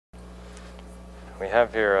We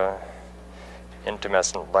have here a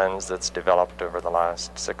intumescent lens that's developed over the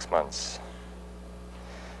last 6 months.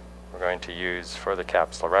 We're going to use for the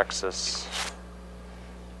capsulorhexis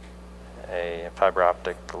a fiber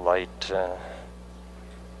optic light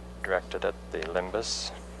directed at the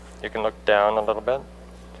limbus. You can look down a little bit.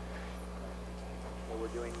 So we're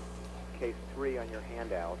doing case 3 on your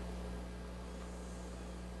handout.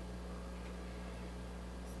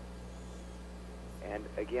 And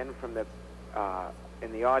again, from the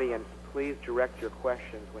in the audience, please direct your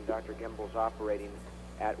questions when Dr. Gimbel's operating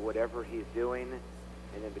at whatever he's doing,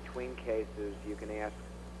 and in between cases, you can ask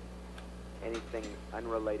anything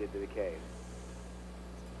unrelated to the case.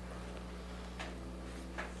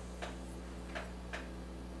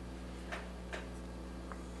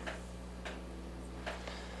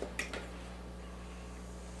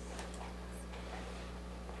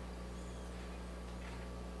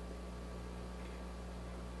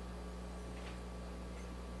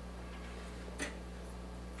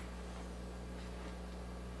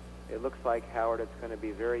 It looks like, Howard, it's going to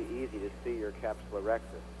be very easy to see your capsulorhexis.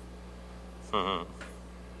 Mm-hmm.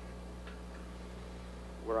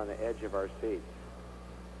 We're on the edge of our seats.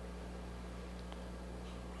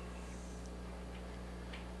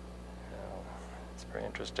 It's very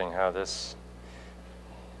interesting how this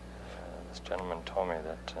gentleman told me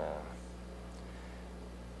that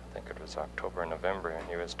I think it was October, November, and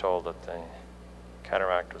he was told that the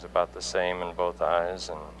cataract was about the same in both eyes,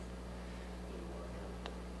 and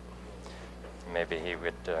maybe he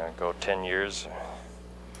would go 10 years,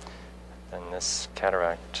 then this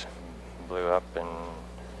cataract blew up in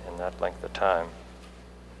that length of time.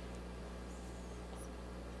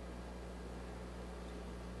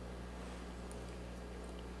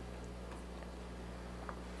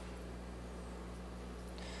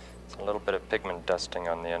 It's a little bit of pigment dusting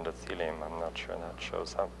on the endothelium. I'm not sure that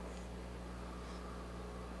shows up.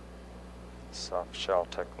 Soft shell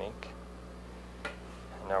technique.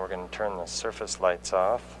 Now we're going to turn the surface lights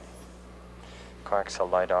off, coaxial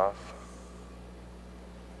light off.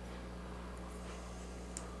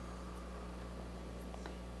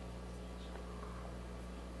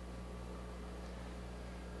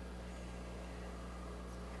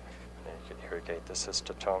 And you could irrigate the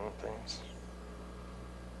cystotome, please.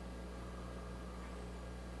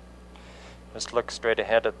 Just look straight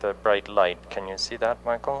ahead at the bright light. Can you see that,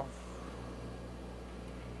 Michael?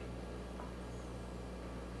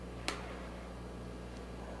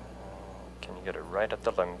 Get it right at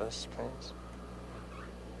the limbus, please.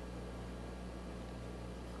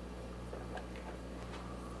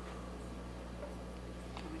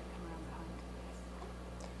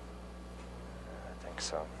 I think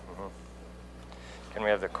so. Mm-hmm. Can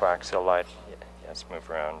we have the coaxial light? Yes, move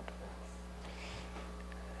around.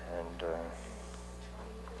 And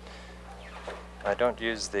I don't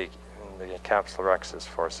use the capsulorhexis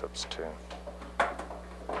forceps to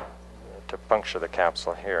puncture the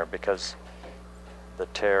capsule here because the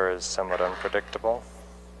tear is somewhat unpredictable,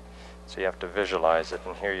 so you have to visualize it,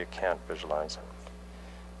 and here you can't visualize it.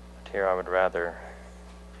 But here I would rather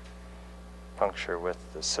puncture with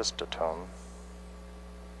the cystotome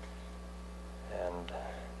and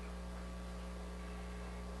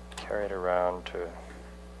carry it around to,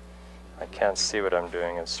 I can't see what I'm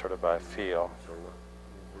doing, it's sort of by feel.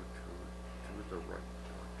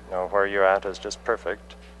 No, where you're at is just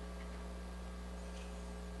perfect.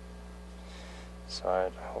 So I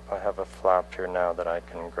hope I have a flap here now that I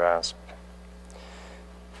can grasp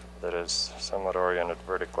that is somewhat oriented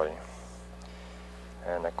vertically.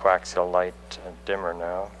 And the coaxial light dimmer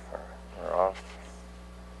now, or off.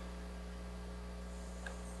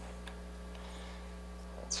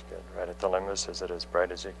 That's good. Right at the limbus, is it as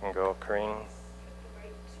bright as you can go, Corrine?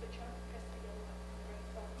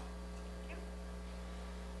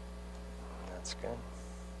 That's good.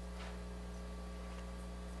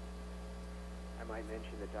 I might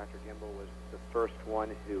mention that Dr. Gimbel was the first one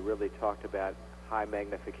who really talked about high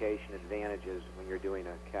magnification advantages when you're doing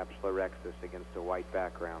a capsulorhexis against a white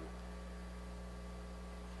background.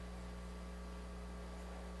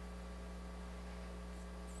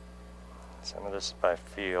 Some of this is by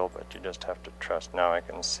feel, but you just have to trust. Now I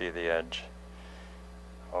can see the edge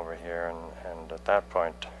over here, and at that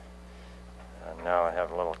point, now I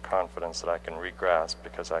have a little confidence that I can regrasp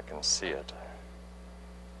because I can see it.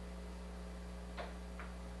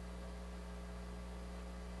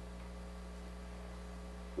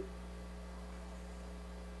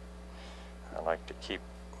 I like to keep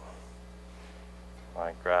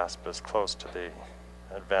my grasp as close to the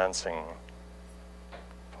advancing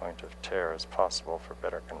point of tear as possible for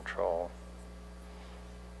better control.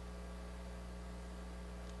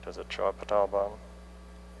 Does it show up at all, Bob?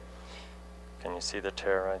 Can you see the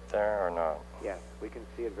tear right there or not? Yes, we can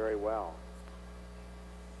see it very well.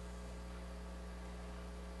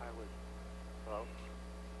 Hello?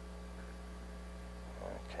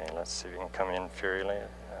 Okay, let's see if you can come in freely,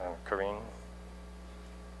 Karine.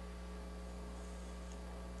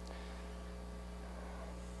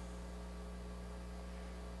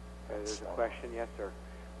 There's a question. Yes, sir.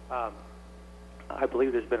 I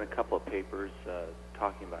believe there's been a couple of papers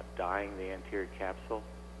talking about dyeing the anterior capsule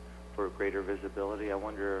for greater visibility. I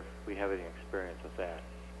wonder if we have any experience with that.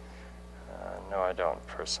 No, I don't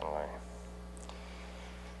personally.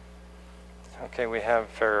 Okay, we have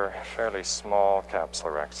fairly small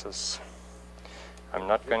capsulorhexis. I'm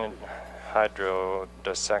not going to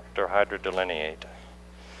hydrodissect or hydrodelineate.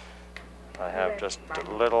 I have just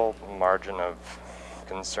a little margin of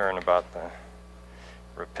concern about the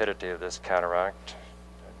rapidity of this cataract.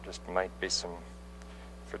 There just might be some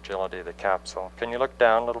fragility of the capsule. Can you look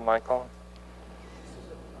down, little Michael?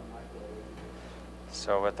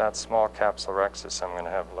 So with that small capsulorhexis, I'm going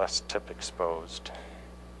to have less tip exposed.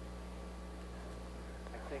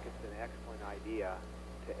 I think it's an excellent idea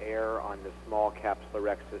to err on the small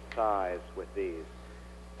capsulorhexis size with these.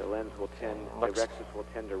 The lens will tend, the rhexis will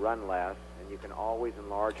tend to run less, and you can always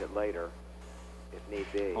enlarge it later if need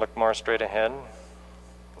be. Look more straight ahead.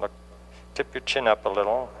 Look, tip your chin up a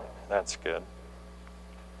little. That's good.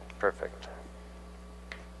 Perfect.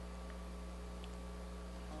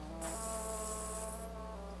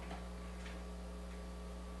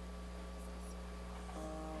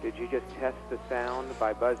 Did you just test the sound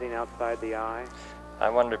by buzzing outside the eye? I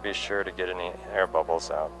wanted to be sure to get any air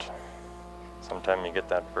bubbles out. Sometimes you get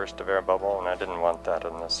that burst of air bubble, and I didn't want that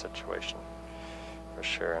in this situation, for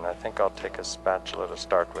sure. And I think I'll take a spatula to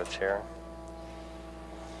start with here.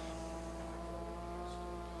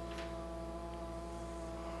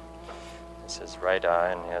 This is right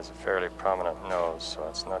eye, and he has a fairly prominent nose, so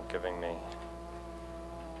it's not giving me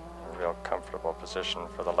a real comfortable position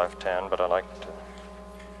for the left hand, but I like to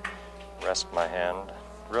rest my hand.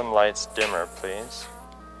 Room lights dimmer, please.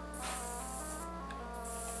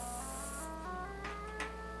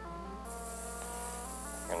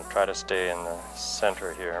 I'm going to try to stay in the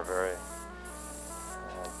center here, very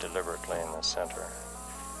deliberately in the center.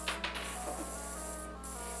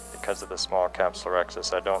 Because of the small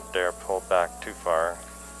capsulorhexis, I don't dare pull back too far,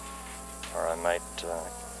 or I might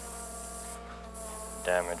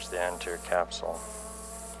damage the anterior capsule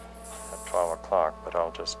at 12 o'clock, but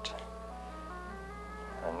I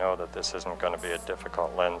know that this isn't going to be a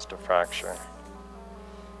difficult lens to fracture.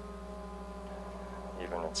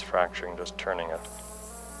 Even it's fracturing, just turning it.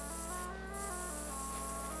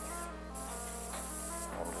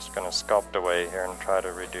 I'm just going to sculpt away here and try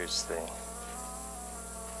to reduce the...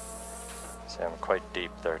 See, I'm quite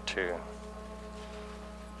deep there too.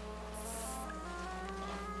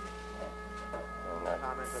 And that...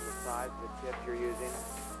 Comment on the size of the tip you're using?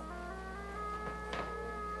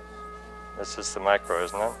 This is the micro,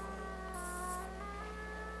 isn't it?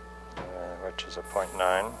 Which is a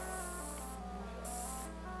 0.9.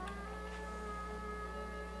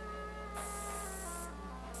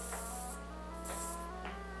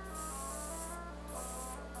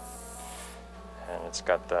 And it's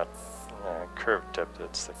got that curved tip,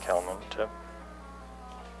 that's the Kelman tip.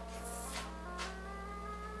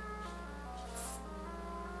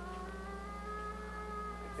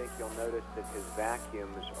 I think you'll notice that his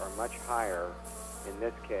vacuums are much higher in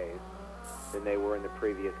this case than they were in the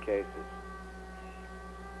previous cases.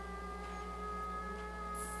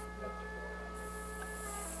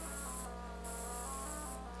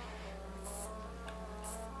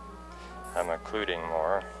 I'm occluding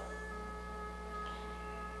more.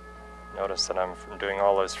 Notice that I'm doing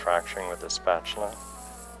all this fracturing with the spatula.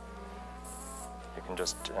 You can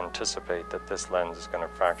just anticipate that this lens is going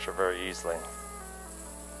to fracture very easily.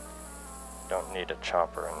 Don't need a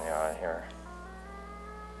chopper in the eye here.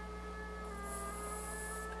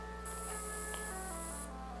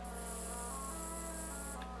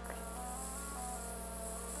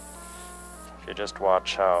 If you just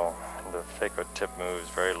watch how the phaco tip moves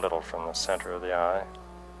very little from the center of the eye.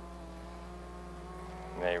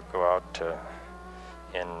 You may go out to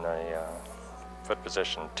in a foot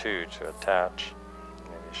position 2 to attach,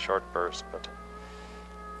 maybe short burst, but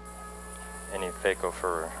any phaco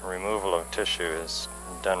for removal of tissue is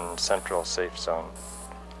done in central safe zone.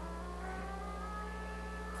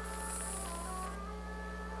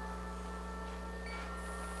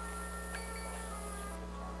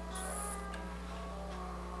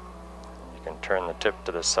 You can turn the tip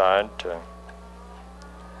to the side to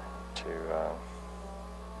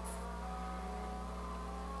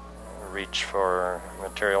reach for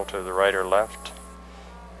material to the right or left.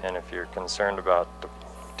 And if you're concerned about the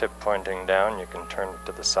tip pointing down, you can turn it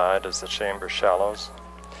to the side as the chamber shallows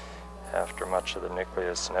after much of the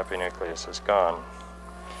nucleus and epinucleus is gone.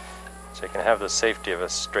 So you can have the safety of a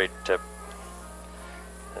straight tip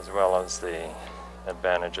as well as the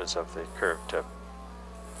advantages of the curved tip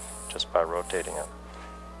just by rotating it.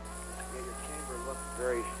 Yeah, your chamber looks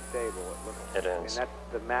very stable. It is. And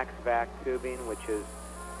that's the max vac tubing, which is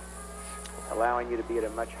allowing you to be at a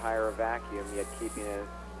much higher vacuum, yet keeping a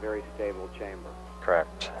very stable chamber.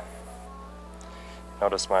 Correct.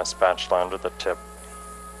 Notice my spatula under the tip.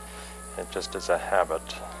 It just is a habit,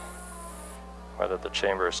 whether the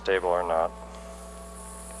chamber is stable or not.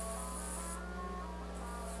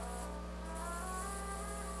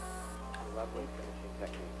 Lovely finishing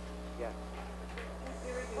technique. Yes.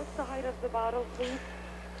 What's the height of the bottle, please?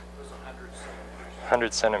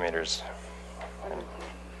 100 centimeters.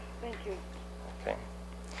 Thank you. Okay.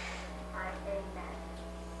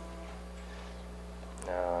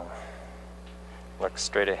 Now, look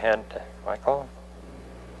straight ahead, Michael.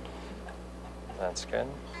 That's good.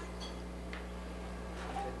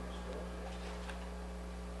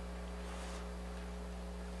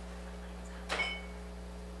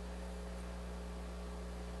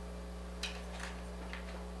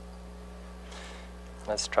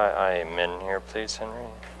 Let's try IM here, please, Henry.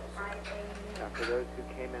 Now, for those who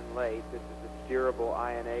came in late, this is a steerable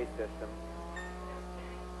INA system,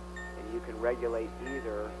 and you can regulate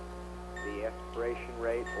either the aspiration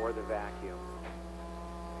rate or the vacuum.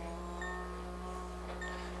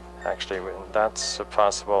 Actually, that's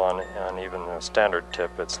possible on even a standard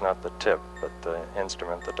tip. It's not the tip, but the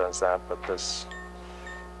instrument that does that. But this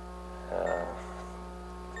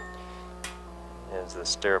is the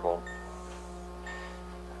steerable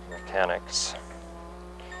mechanics.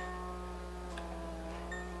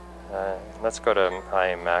 Let's go to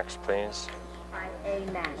IA max, please. IA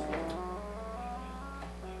max.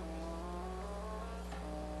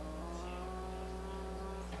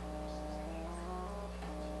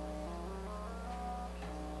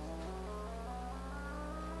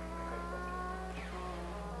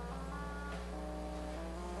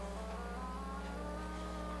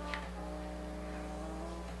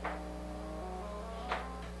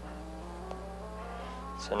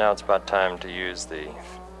 So now it's about time to use the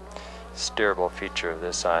steerable feature of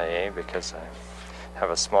this IA because I have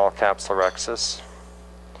a small capsulorhexis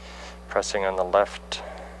pressing on the left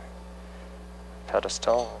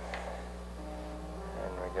pedestal,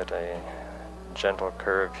 and we get a gentle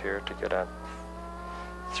curve here to get at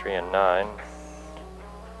 3 and 9.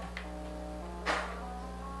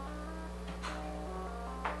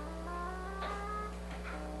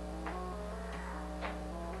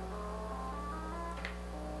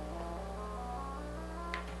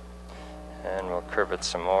 And we'll curve it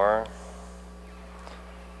some more.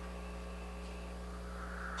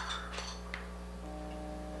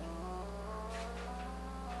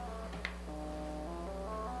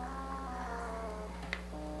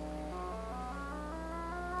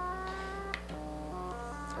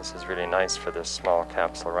 This is really nice for this small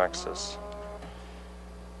capsulorhexis.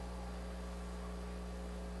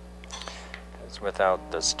 Because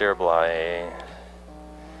without the steerable IA,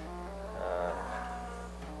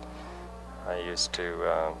 I used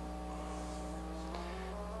to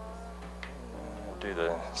do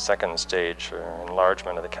the second stage or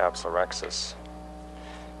enlargement of the capsulorhexis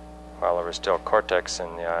while there was still cortex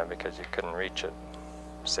in the eye because you couldn't reach it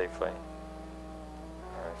safely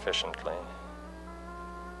or efficiently.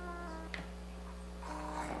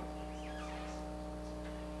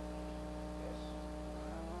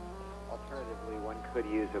 Alternatively, one could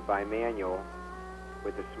use a bimanual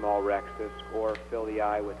with a small rhexis, or fill the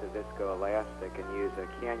eye with a viscoelastic and use a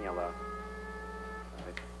cannula,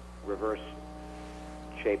 a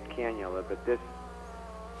reverse-shaped cannula, but this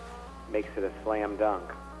makes it a slam dunk.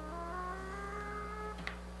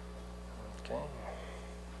 Okay.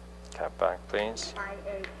 Cap back, please.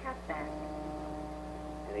 IA cap back.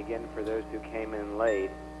 And again, for those who came in late,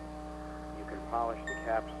 you can polish the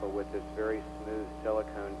capsule with this very smooth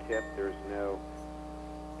silicone tip. There's no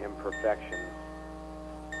imperfections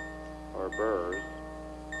or burrs.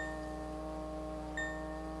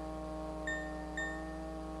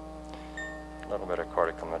 A little bit of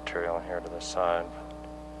cortical material here to the side.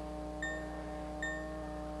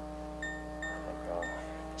 I think I'll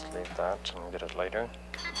just leave that and get it later.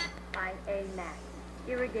 IA max.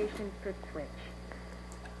 Irrigation for switch.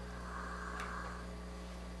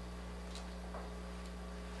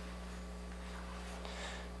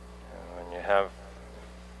 When you have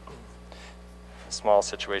small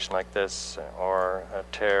situation like this, or a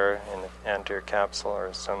tear in the anterior capsule,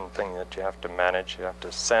 or something that you have to manage, you have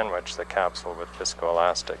to sandwich the capsule with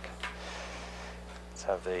viscoelastic. Let's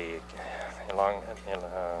have the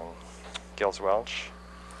Gills Welch.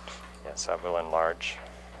 Yes, I will enlarge.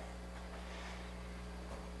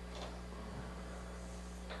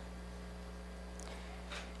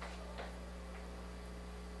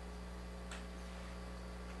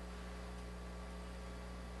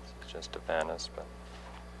 This is just a Vanus, but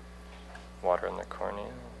water in the cornea.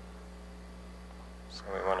 So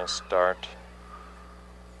we want to start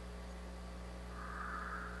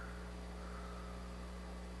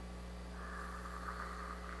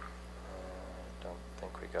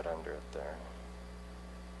we got under it there.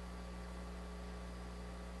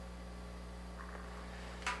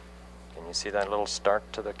 Can you see that little start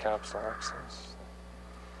to the capsular axis?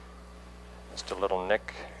 Just a little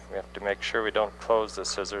nick. We have to make sure we don't close the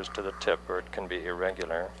scissors to the tip, or it can be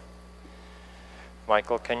irregular.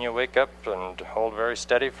 Michael, can you wake up and hold very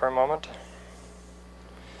steady for a moment?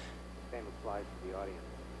 Same applies to the audience.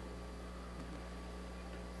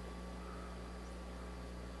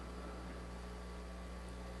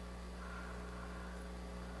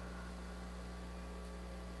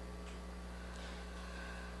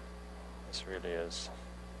 This really is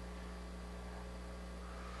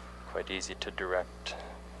quite easy to direct.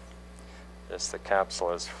 The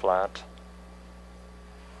capsule is flat.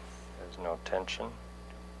 There's no tension.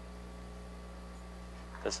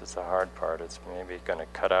 This is the hard part. It's maybe going to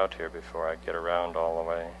cut out here before I get around all the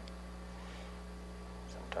way.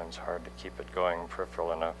 Sometimes hard to keep it going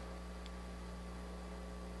peripheral enough.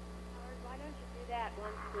 Why don't you do that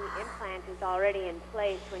once the implant is already in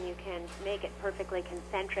place, when you can make it perfectly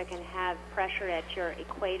concentric and have pressure at your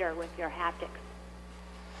equator with your haptics?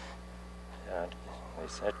 Yeah,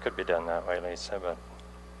 Lisa, it could be done that way, Lisa, but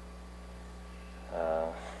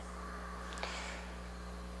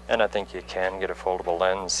and I think you can get a foldable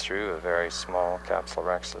lens through a very small capsule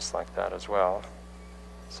rexus like that as well.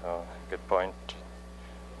 So, good point.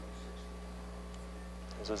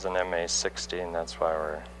 This is an MA60, and that's why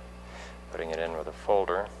we're putting it in with a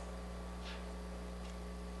folder.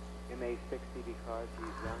 MA60 because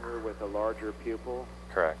he's younger with a larger pupil?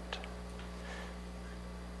 Correct.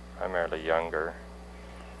 Primarily younger.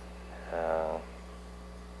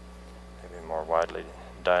 Maybe more widely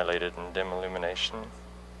dilated and dim illumination.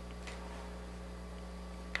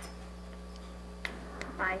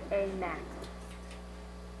 5A max.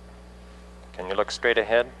 Can you look straight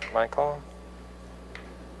ahead, Michael?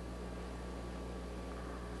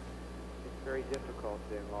 It's very difficult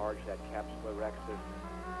to enlarge that capsula rexus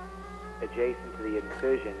adjacent to the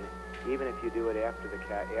incision, even if you do it after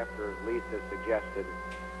after Lisa suggested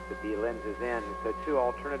that the lens is in. So two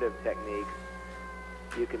alternative techniques.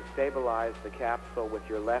 You can stabilize the capsule with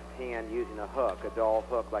your left hand using a hook, a dull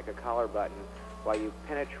hook like a collar button, while you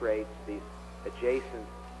penetrate the adjacent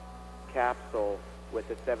capsule with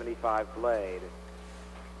a 75 blade.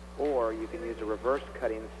 Or you can use a reverse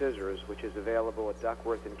cutting scissors, which is available at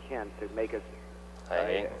Duckworth and Kent, to make a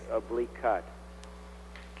oblique cut.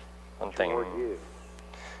 One thing toward you.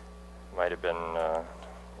 might have been a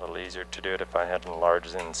little easier to do it if I had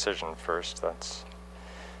enlarged the incision first. That's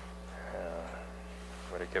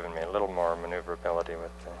would have given me a little more maneuverability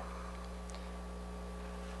with the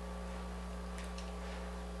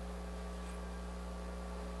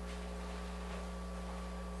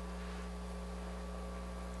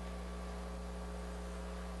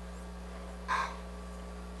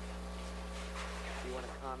Do you want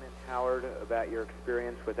to comment, Howard, about your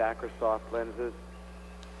experience with Acrosoft lenses?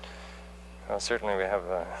 Well, certainly we have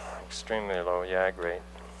an extremely low YAG rate.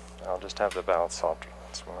 I'll just have the ballot salt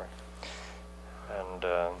once more. And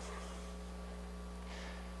I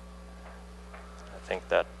think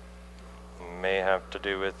that may have to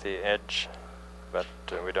do with the edge, but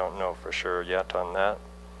we don't know for sure yet on that.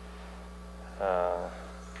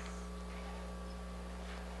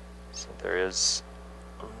 So there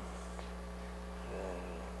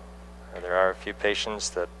are a few patients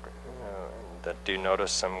that do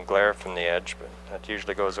notice some glare from the edge, but that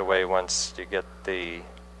usually goes away once you get the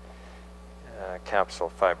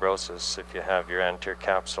capsule fibrosis. If you have your anterior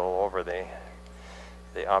capsule over the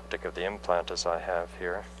optic of the implant, as I have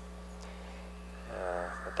here.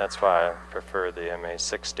 But that's why I prefer the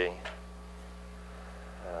MA60,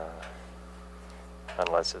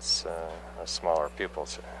 unless it's a smaller pupil,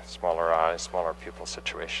 smaller eye, smaller pupil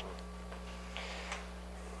situation.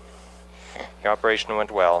 Your operation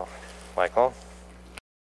went well, Michael.